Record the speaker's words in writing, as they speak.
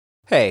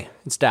Hey,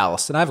 it's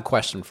Dallas, and I have a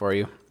question for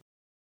you.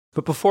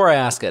 But before I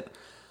ask it,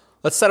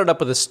 let's set it up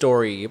with a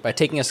story by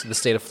taking us to the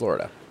state of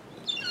Florida.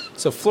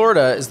 So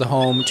Florida is the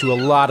home to a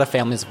lot of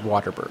families of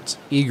water birds.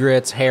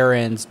 Egrets,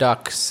 herons,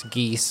 ducks,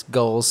 geese,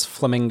 gulls,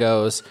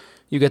 flamingos.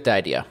 You get the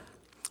idea.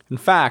 In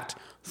fact,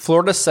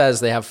 Florida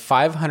says they have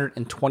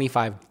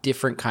 525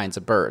 different kinds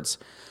of birds.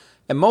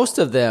 And most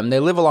of them, they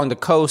live along the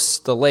coasts,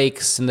 the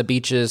lakes, and the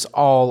beaches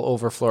all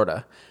over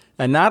Florida.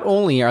 And not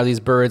only are these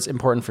birds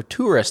important for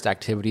tourist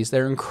activities,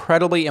 they're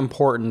incredibly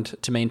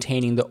important to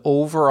maintaining the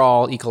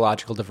overall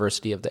ecological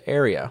diversity of the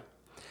area.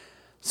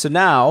 So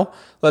now,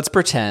 let's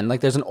pretend like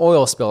there's an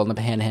oil spill in the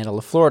panhandle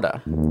of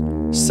Florida.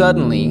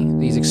 Suddenly,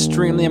 these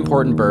extremely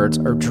important birds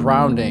are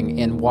drowning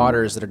in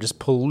waters that are just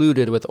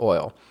polluted with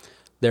oil.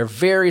 Their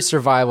very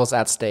survival's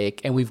at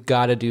stake, and we've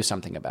got to do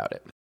something about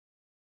it.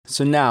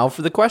 So now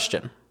for the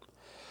question.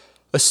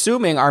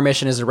 Assuming our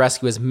mission is to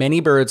rescue as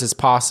many birds as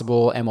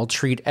possible and will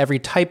treat every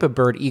type of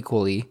bird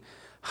equally,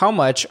 how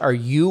much are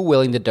you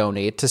willing to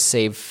donate to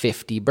save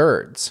 50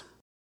 birds?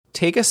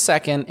 Take a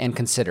second and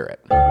consider it.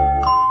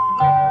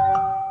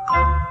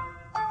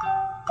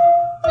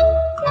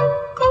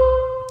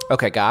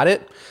 Okay, got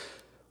it?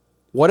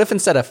 What if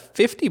instead of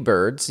 50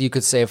 birds, you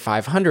could save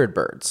 500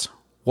 birds?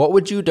 What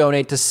would you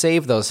donate to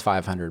save those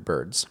 500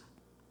 birds?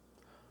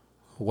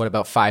 What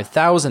about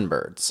 5,000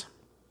 birds?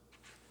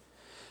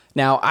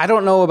 Now, I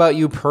don't know about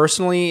you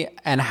personally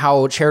and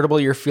how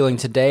charitable you're feeling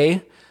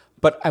today,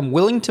 but I'm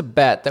willing to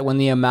bet that when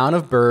the amount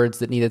of birds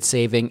that needed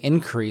saving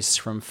increased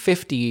from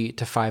 50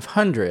 to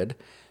 500,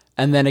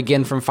 and then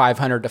again from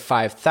 500 to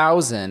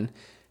 5,000,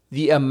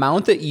 the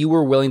amount that you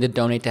were willing to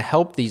donate to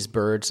help these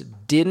birds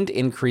didn't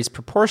increase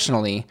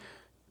proportionally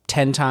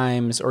 10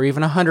 times or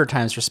even 100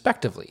 times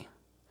respectively.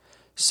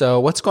 So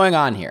what's going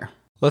on here?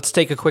 Let's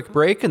take a quick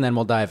break and then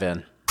we'll dive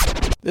in.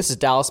 This is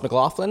Dallas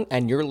McLaughlin,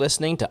 and you're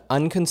listening to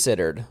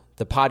Unconsidered,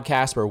 the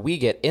podcast where we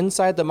get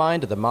inside the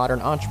mind of the modern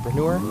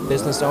entrepreneur,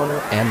 business owner,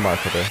 and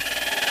marketer.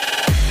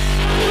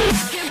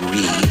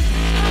 Greed,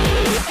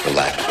 for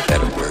lack of a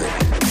better word,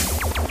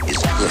 is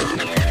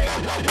good.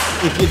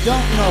 If you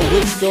don't know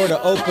which door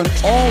to open,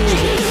 always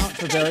account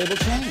for variable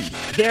change.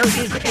 There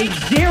is a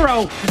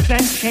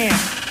 0%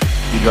 chance.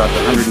 You dropped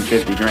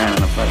 $150 grand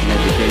on a fucking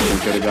education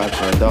could have got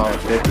for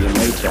 $1.50 in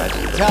late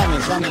charges. Tell me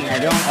something I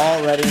don't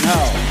already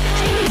know.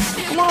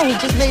 Come on, we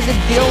just made the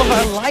deal of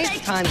our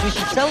lifetimes. We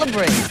should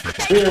celebrate.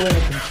 We're in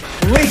a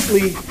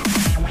completely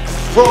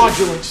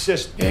fraudulent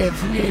system. It's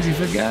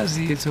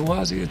fugazi, it's a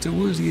wazi, it's a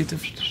woozy, it's a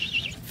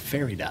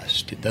fairy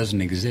dust. It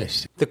doesn't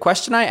exist. The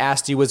question I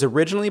asked you was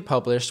originally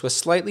published with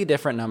slightly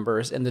different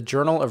numbers in the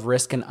Journal of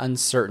Risk and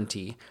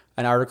Uncertainty,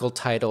 an article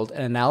titled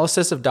An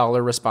Analysis of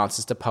Dollar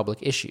Responses to Public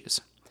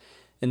Issues.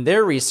 In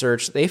their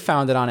research, they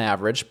found that on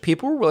average,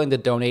 people were willing to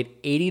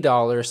donate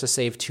 $80 to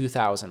save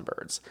 2,000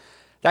 birds.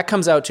 That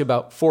comes out to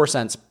about 4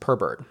 cents per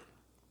bird.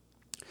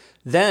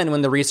 Then,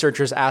 when the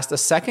researchers asked a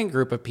second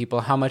group of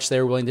people how much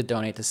they were willing to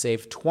donate to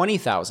save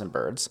 20,000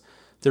 birds,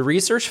 the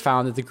research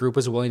found that the group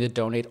was willing to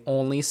donate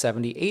only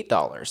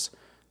 $78.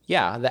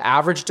 Yeah, the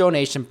average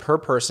donation per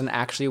person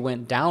actually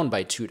went down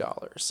by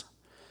 $2.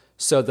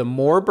 So the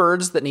more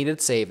birds that needed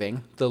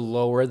saving, the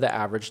lower the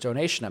average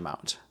donation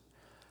amount.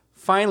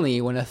 Finally,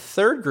 when a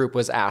third group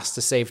was asked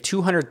to save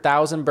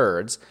 200,000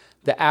 birds,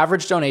 the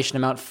average donation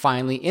amount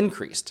finally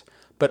increased,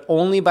 but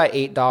only by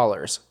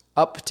 $8,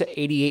 up to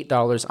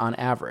 $88 on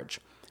average.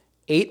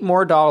 $8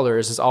 more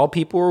is all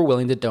people were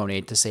willing to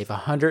donate to save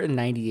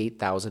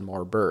 198,000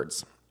 more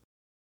birds.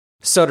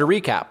 So to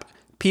recap,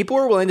 people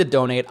were willing to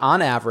donate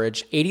on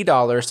average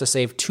 $80 to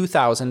save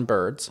 2,000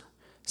 birds,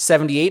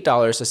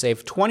 $78 to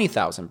save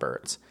 20,000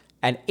 birds,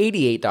 and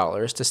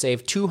 $88 to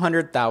save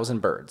 200,000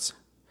 birds.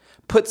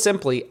 Put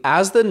simply,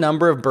 as the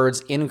number of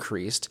birds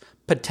increased,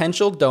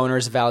 potential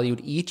donors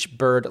valued each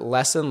bird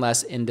less and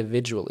less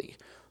individually,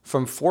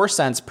 from 4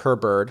 cents per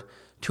bird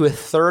to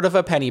 1/3 of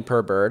a penny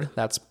per bird,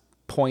 that's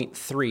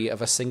 0.3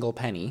 of a single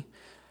penny,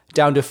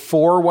 down to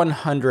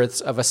 4/100ths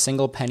of a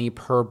single penny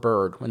per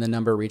bird when the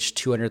number reached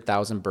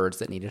 200,000 birds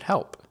that needed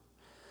help.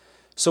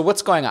 So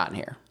what's going on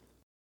here?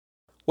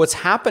 What's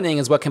happening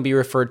is what can be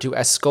referred to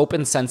as scope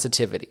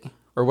insensitivity,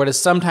 or what is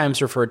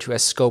sometimes referred to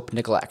as scope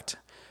neglect.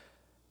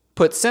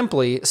 Put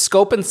simply,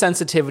 scope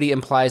insensitivity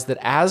implies that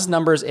as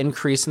numbers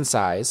increase in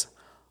size,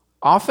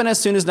 often as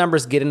soon as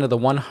numbers get into the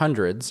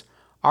 100s,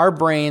 our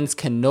brains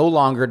can no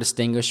longer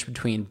distinguish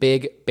between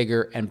big,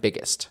 bigger, and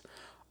biggest.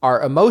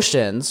 Our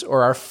emotions,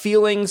 or our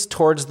feelings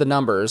towards the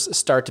numbers,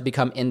 start to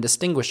become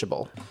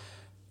indistinguishable.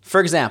 For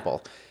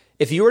example,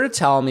 if you were to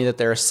tell me that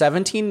there are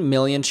 17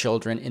 million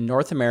children in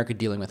North America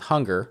dealing with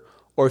hunger,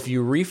 or if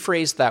you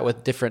rephrase that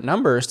with different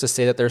numbers to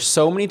say that there's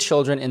so many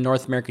children in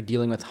North America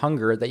dealing with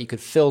hunger that you could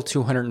fill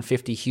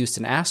 250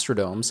 Houston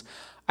Astrodomes,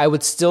 I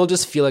would still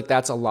just feel like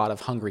that's a lot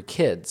of hungry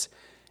kids.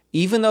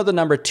 Even though the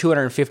number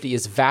 250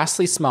 is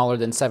vastly smaller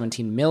than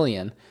 17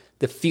 million,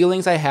 the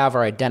feelings I have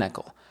are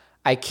identical.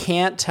 I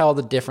can't tell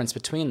the difference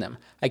between them.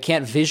 I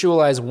can't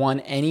visualize one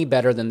any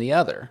better than the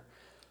other.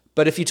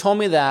 But if you told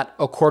me that,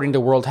 according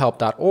to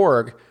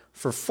worldhelp.org,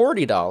 For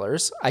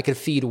 $40, I could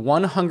feed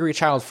one hungry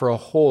child for a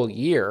whole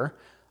year.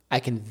 I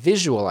can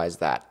visualize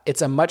that.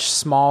 It's a much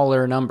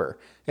smaller number.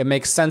 It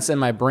makes sense in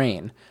my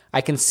brain.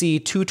 I can see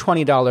two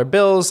 $20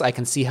 bills. I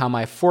can see how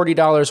my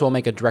 $40 will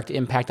make a direct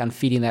impact on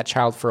feeding that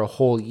child for a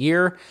whole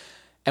year.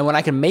 And when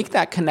I can make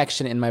that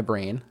connection in my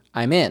brain,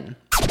 I'm in.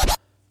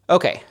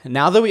 Okay,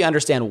 now that we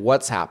understand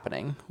what's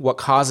happening, what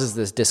causes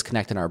this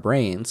disconnect in our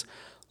brains,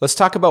 let's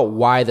talk about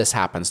why this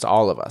happens to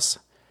all of us.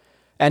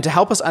 And to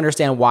help us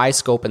understand why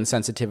scope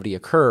insensitivity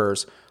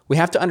occurs, we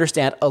have to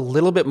understand a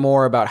little bit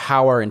more about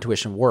how our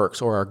intuition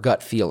works, or our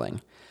gut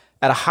feeling.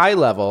 At a high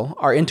level,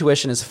 our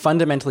intuition is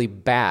fundamentally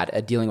bad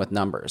at dealing with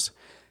numbers.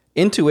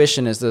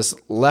 Intuition is this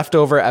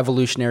leftover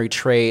evolutionary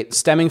trait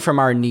stemming from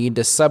our need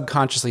to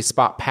subconsciously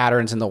spot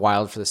patterns in the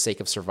wild for the sake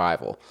of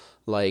survival,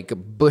 like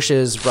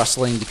bushes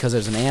rustling because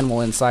there's an animal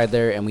inside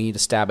there and we need to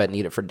stab it and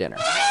eat it for dinner.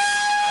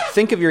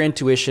 Think of your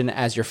intuition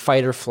as your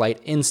fight or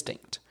flight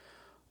instinct.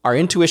 Our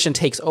intuition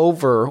takes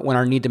over when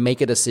our need to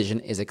make a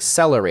decision is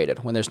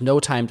accelerated, when there's no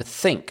time to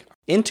think.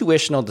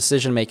 Intuitional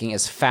decision-making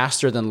is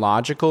faster than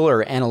logical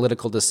or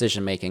analytical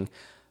decision-making,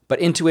 but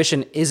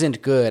intuition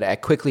isn't good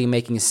at quickly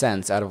making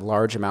sense out of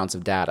large amounts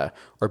of data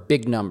or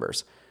big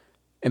numbers.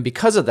 And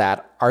because of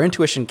that, our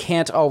intuition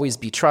can't always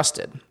be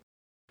trusted.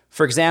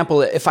 For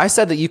example, if I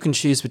said that you can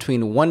choose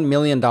between $1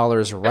 million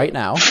right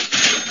now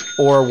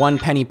or 1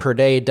 penny per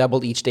day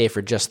doubled each day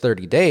for just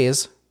 30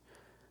 days,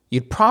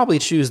 you'd probably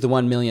choose the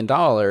 $1 million,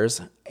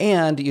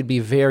 and you'd be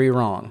very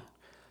wrong.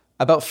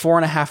 About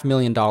 $4.5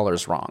 million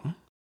wrong.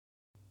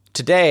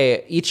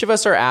 Today, each of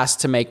us are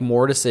asked to make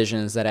more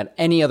decisions than at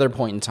any other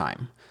point in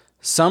time.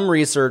 Some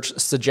research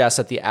suggests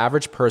that the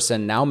average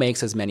person now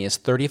makes as many as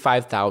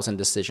 35,000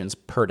 decisions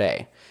per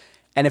day.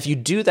 And if you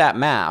do that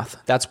math,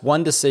 that's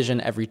one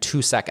decision every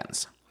 2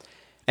 seconds.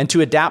 And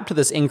to adapt to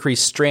this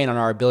increased strain on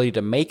our ability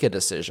to make a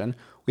decision,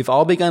 we've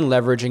all begun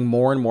leveraging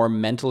more and more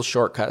mental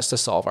shortcuts to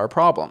solve our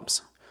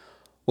problems.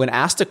 When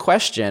asked a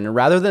question,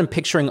 rather than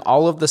picturing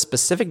all of the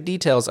specific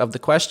details of the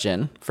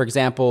question, for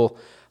example,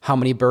 how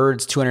many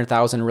birds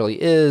 200,000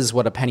 really is,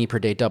 what a penny per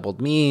day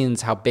doubled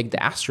means, how big the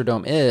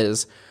Astrodome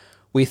is,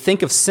 we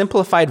think of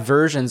simplified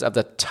versions of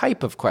the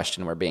type of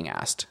question we're being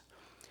asked.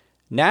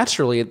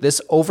 Naturally,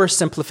 this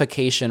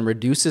oversimplification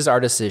reduces our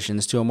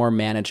decisions to a more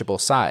manageable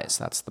size.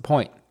 That's the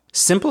point.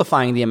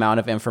 Simplifying the amount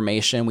of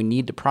information we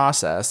need to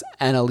process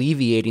and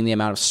alleviating the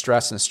amount of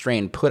stress and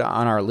strain put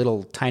on our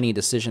little tiny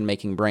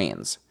decision-making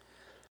brains.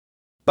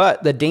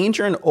 But the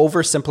danger in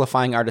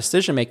oversimplifying our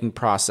decision-making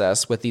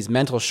process with these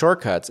mental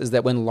shortcuts is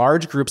that when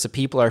large groups of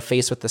people are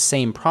faced with the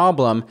same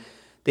problem,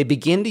 they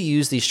begin to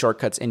use these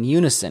shortcuts in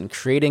unison,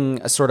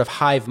 creating a sort of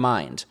hive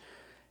mind.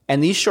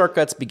 And these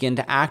shortcuts begin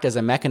to act as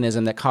a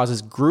mechanism that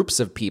causes groups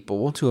of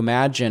people to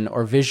imagine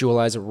or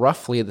visualize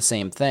roughly the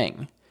same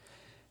thing.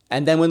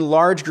 And then when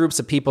large groups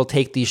of people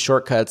take these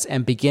shortcuts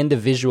and begin to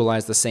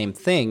visualize the same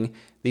thing,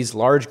 these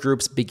large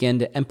groups begin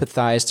to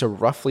empathize to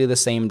roughly the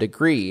same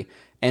degree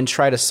and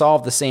try to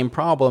solve the same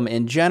problem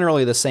in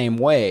generally the same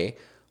way,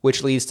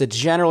 which leads to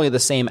generally the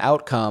same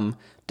outcome,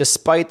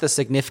 despite the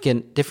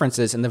significant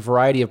differences in the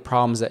variety of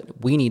problems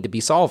that we need to be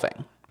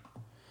solving.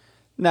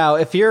 Now,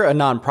 if you're a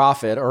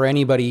nonprofit or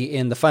anybody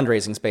in the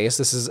fundraising space,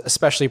 this is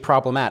especially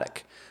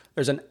problematic.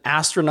 There's an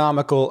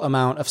astronomical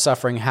amount of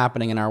suffering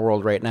happening in our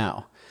world right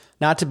now.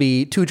 Not to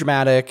be too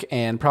dramatic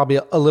and probably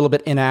a little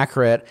bit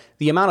inaccurate,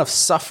 the amount of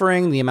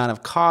suffering, the amount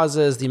of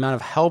causes, the amount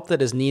of help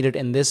that is needed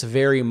in this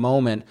very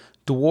moment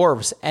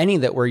dwarfs any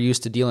that we're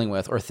used to dealing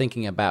with or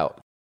thinking about.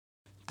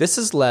 This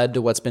has led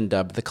to what's been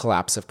dubbed the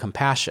collapse of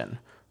compassion,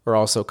 or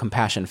also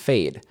compassion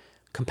fade.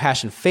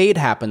 Compassion fade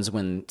happens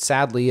when,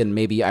 sadly and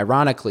maybe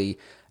ironically,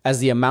 as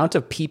the amount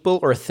of people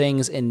or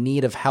things in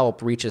need of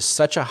help reaches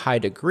such a high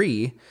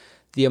degree,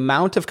 the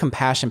amount of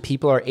compassion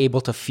people are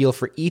able to feel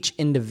for each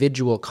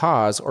individual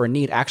cause or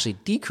need actually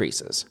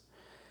decreases.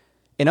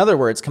 In other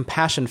words,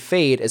 compassion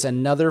fade is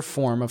another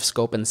form of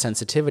scope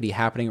insensitivity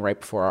happening right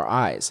before our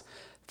eyes.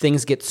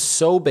 Things get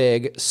so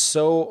big,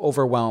 so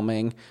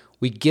overwhelming,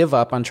 we give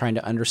up on trying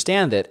to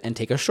understand it and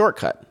take a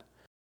shortcut.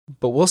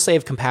 But we'll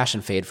save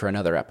compassion fade for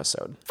another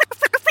episode.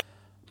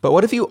 But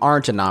what if you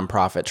aren't a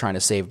nonprofit trying to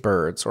save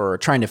birds or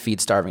trying to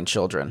feed starving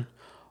children?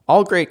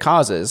 All great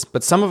causes,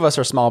 but some of us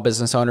are small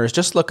business owners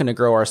just looking to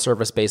grow our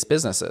service-based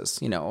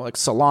businesses, like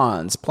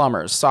salons,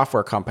 plumbers,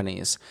 software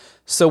companies.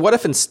 So what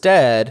if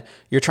instead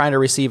you're trying to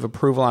receive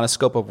approval on a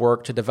scope of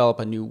work to develop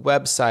a new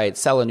website,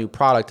 sell a new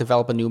product,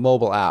 develop a new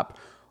mobile app?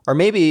 Or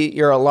maybe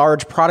you're a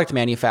large product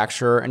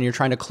manufacturer and you're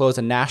trying to close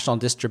a national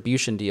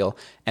distribution deal,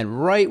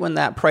 and right when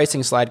that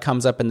pricing slide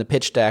comes up in the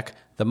pitch deck,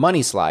 the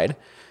money slide,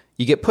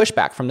 you get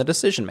pushback from the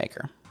decision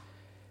maker.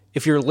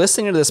 If you're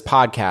listening to this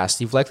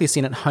podcast, you've likely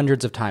seen it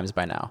hundreds of times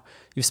by now.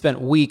 You've spent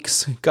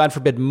weeks, God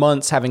forbid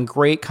months, having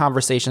great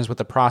conversations with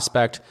the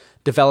prospect,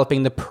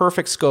 developing the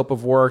perfect scope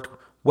of work,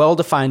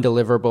 well-defined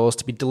deliverables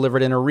to be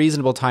delivered in a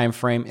reasonable time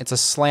frame. It's a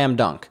slam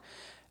dunk.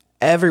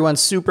 Everyone's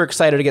super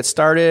excited to get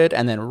started,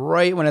 and then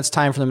right when it's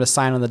time for them to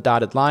sign on the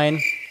dotted line,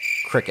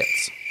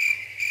 crickets.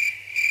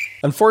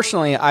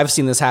 Unfortunately, I've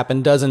seen this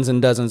happen dozens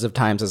and dozens of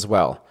times as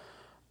well.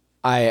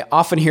 I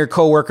often hear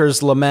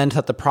coworkers lament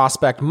that the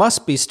prospect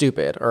must be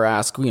stupid or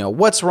ask,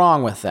 what's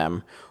wrong with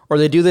them? Or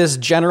they do this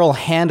general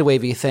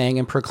hand-wavy thing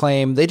and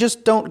proclaim they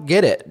just don't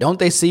get it. Don't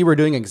they see we're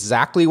doing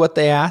exactly what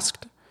they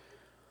asked?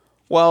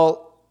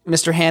 Well,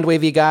 Mr.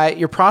 Hand-wavy guy,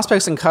 your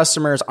prospects and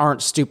customers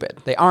aren't stupid.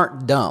 They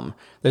aren't dumb.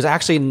 There's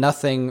actually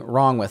nothing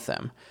wrong with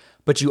them.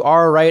 But you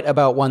are right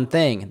about one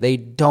thing. They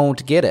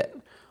don't get it.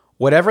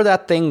 Whatever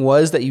that thing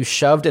was that you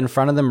shoved in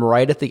front of them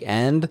right at the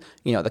end,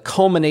 the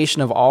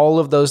culmination of all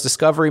of those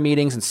discovery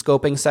meetings and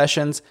scoping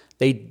sessions,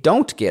 they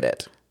don't get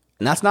it.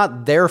 And that's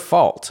not their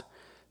fault.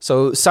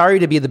 So sorry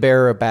to be the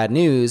bearer of bad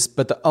news,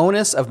 but the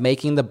onus of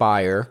making the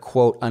buyer,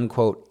 quote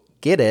unquote,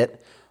 get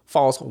it,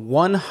 falls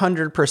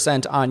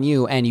 100% on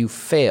you, and you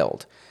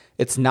failed.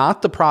 It's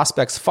not the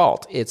prospect's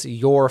fault. It's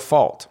your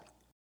fault.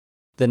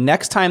 The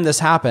next time this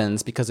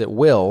happens, because it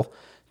will,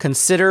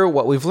 consider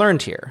what we've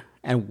learned here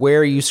and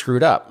where you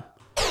screwed up.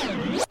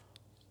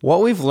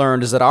 What we've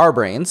learned is that our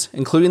brains,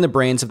 including the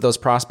brains of those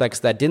prospects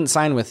that didn't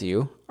sign with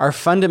you, are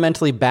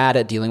fundamentally bad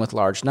at dealing with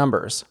large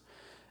numbers.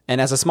 And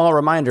as a small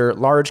reminder,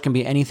 large can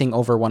be anything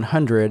over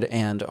 100,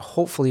 and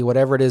hopefully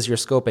whatever it is you're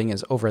scoping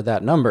is over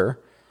that number.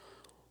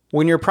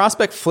 When your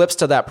prospect flips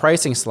to that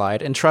pricing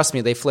slide, and trust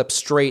me, they flip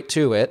straight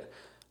to it,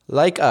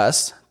 like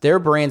us, their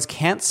brains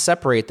can't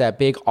separate that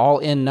big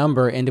all-in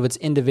number into its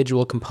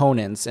individual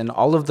components and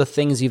all of the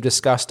things you've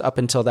discussed up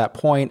until that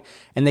point,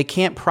 and they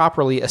can't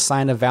properly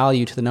assign a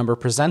value to the number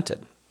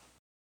presented.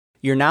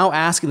 You're now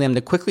asking them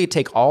to quickly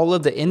take all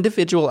of the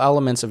individual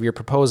elements of your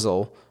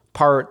proposal,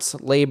 parts,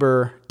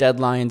 labor,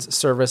 deadlines,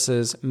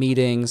 services,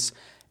 meetings,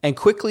 and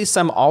quickly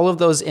sum all of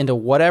those into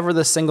whatever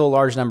the single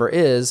large number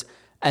is,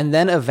 and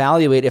then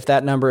evaluate if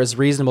that number is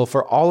reasonable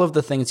for all of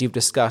the things you've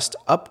discussed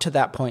up to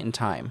that point in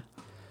time.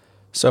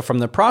 So from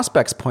the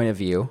prospect's point of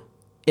view,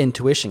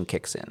 intuition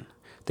kicks in.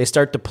 They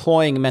start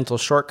deploying mental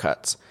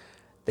shortcuts.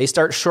 They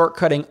start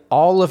shortcutting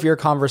all of your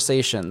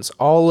conversations,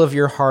 all of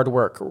your hard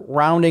work,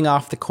 rounding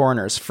off the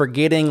corners,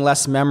 forgetting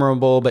less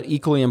memorable but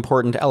equally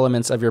important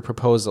elements of your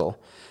proposal.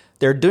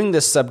 They're doing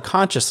this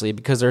subconsciously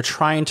because they're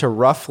trying to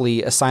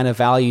roughly assign a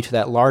value to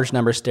that large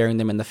number staring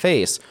them in the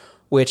face,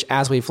 which,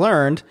 as we've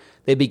learned,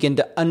 they begin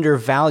to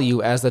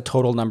undervalue as the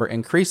total number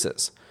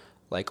increases,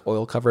 like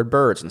oil-covered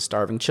birds and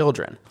starving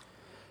children.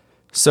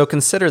 So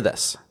consider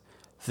this.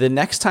 The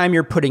next time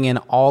you're putting in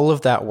all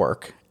of that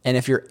work, and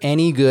if you're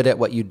any good at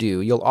what you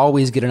do, you'll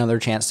always get another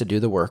chance to do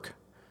the work.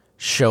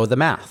 Show the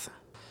math.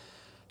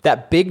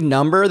 That big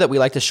number that we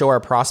like to show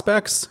our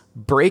prospects,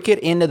 break it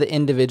into the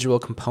individual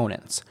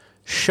components.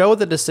 Show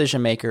the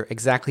decision maker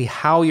exactly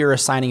how you're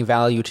assigning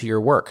value to your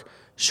work.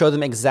 Show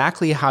them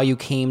exactly how you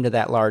came to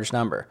that large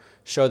number.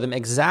 Show them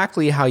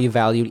exactly how you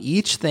valued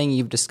each thing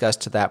you've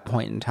discussed to that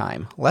point in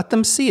time. Let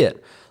them see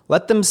it.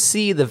 Let them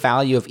see the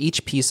value of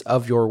each piece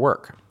of your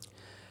work.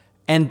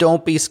 And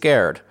don't be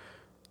scared.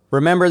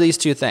 Remember these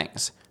two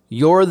things.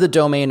 You're the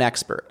domain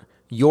expert.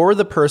 You're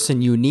the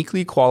person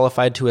uniquely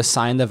qualified to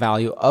assign the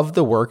value of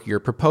the work you're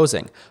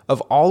proposing.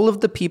 Of all of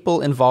the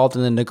people involved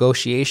in the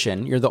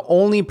negotiation, you're the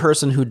only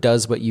person who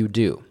does what you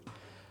do.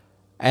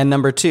 And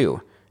number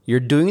two, you're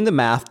doing the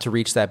math to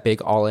reach that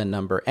big all-in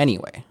number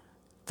anyway.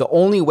 The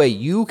only way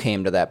you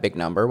came to that big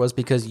number was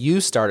because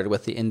you started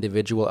with the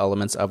individual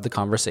elements of the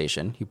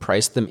conversation, you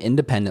priced them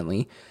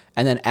independently,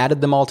 and then added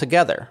them all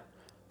together.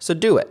 So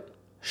do it.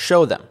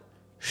 Show them.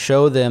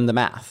 Show them the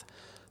math.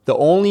 The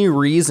only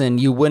reason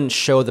you wouldn't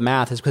show the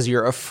math is because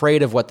you're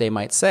afraid of what they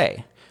might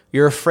say.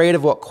 You're afraid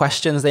of what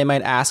questions they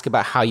might ask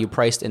about how you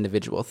priced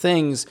individual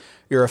things.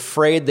 You're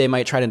afraid they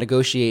might try to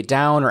negotiate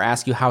down or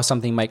ask you how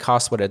something might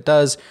cost what it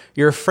does.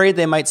 You're afraid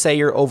they might say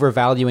you're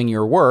overvaluing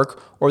your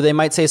work, or they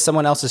might say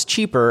someone else is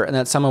cheaper and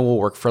that someone will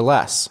work for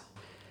less.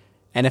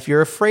 And if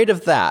you're afraid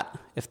of that,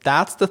 if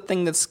that's the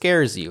thing that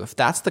scares you, if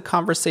that's the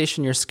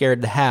conversation you're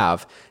scared to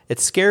have,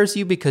 it scares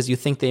you because you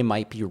think they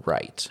might be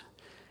right.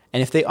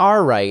 And if they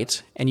are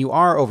right, and you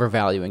are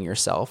overvaluing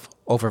yourself,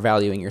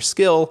 overvaluing your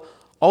skill,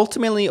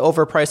 ultimately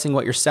overpricing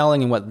what you're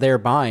selling and what they're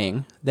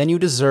buying, then you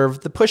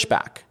deserve the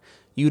pushback.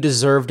 You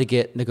deserve to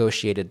get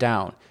negotiated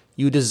down.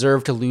 You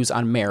deserve to lose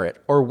on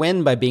merit or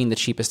win by being the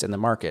cheapest in the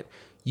market.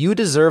 You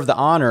deserve the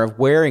honor of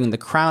wearing the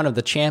crown of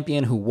the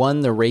champion who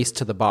won the race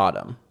to the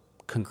bottom.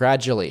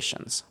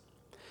 Congratulations.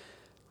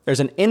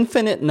 There's an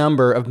infinite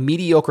number of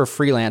mediocre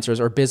freelancers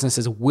or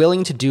businesses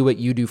willing to do what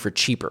you do for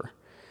cheaper.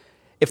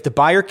 If the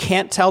buyer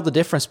can't tell the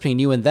difference between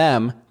you and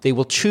them, they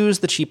will choose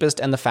the cheapest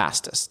and the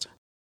fastest.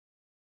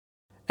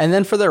 And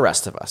then for the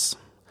rest of us,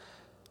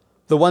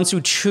 the ones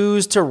who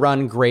choose to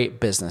run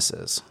great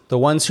businesses, the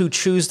ones who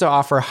choose to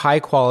offer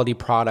high-quality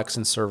products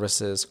and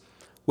services,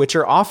 which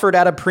are offered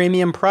at a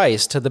premium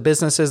price to the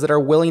businesses that are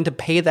willing to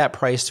pay that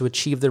price to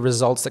achieve the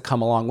results that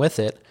come along with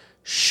it,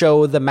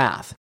 show the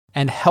math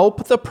and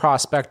help the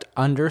prospect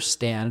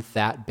understand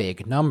that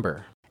big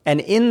number.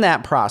 And in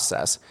that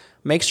process,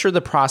 make sure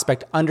the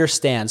prospect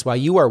understands why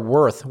you are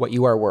worth what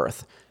you are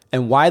worth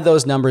and why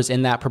those numbers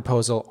in that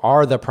proposal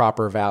are the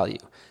proper value.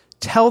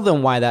 Tell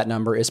them why that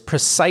number is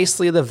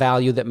precisely the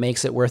value that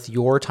makes it worth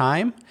your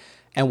time,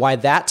 and why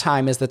that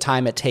time is the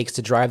time it takes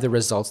to drive the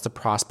results the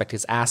prospect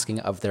is asking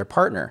of their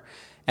partner,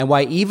 and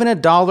why even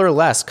 $1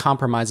 less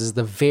compromises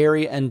the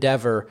very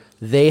endeavor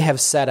they have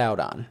set out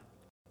on.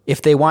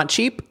 If they want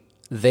cheap,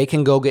 they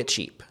can go get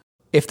cheap.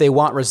 If they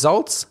want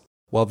results,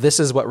 well, this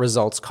is what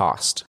results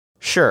cost.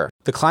 Sure,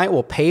 the client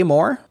will pay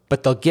more,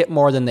 but they'll get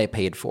more than they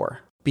paid for.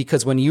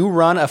 Because when you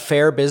run a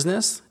fair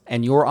business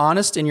and you're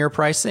honest in your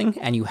pricing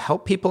and you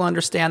help people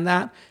understand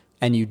that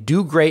and you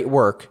do great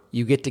work,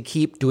 you get to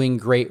keep doing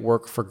great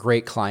work for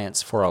great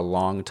clients for a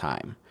long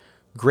time.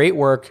 Great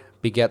work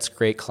begets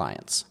great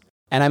clients.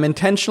 And I'm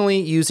intentionally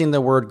using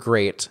the word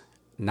great,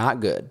 not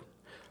good.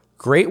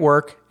 Great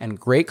work and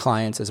great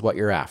clients is what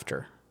you're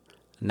after.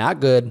 Not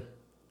good,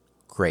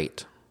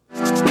 great.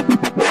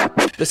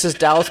 This is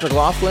Dallas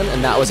McLaughlin,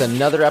 and that was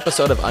another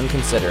episode of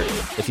Unconsidered.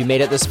 If you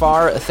made it this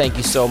far, thank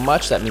you so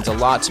much. That means a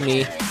lot to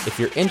me. If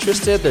you're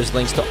interested, there's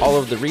links to all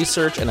of the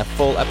research and a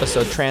full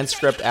episode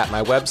transcript at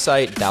my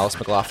website,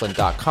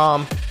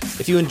 dallasmclaughlin.com.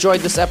 If you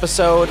enjoyed this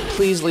episode,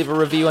 please leave a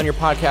review on your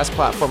podcast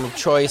platform of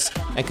choice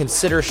and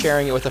consider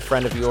sharing it with a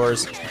friend of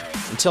yours.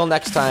 Until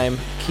next time,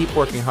 keep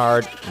working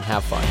hard and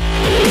have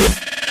fun.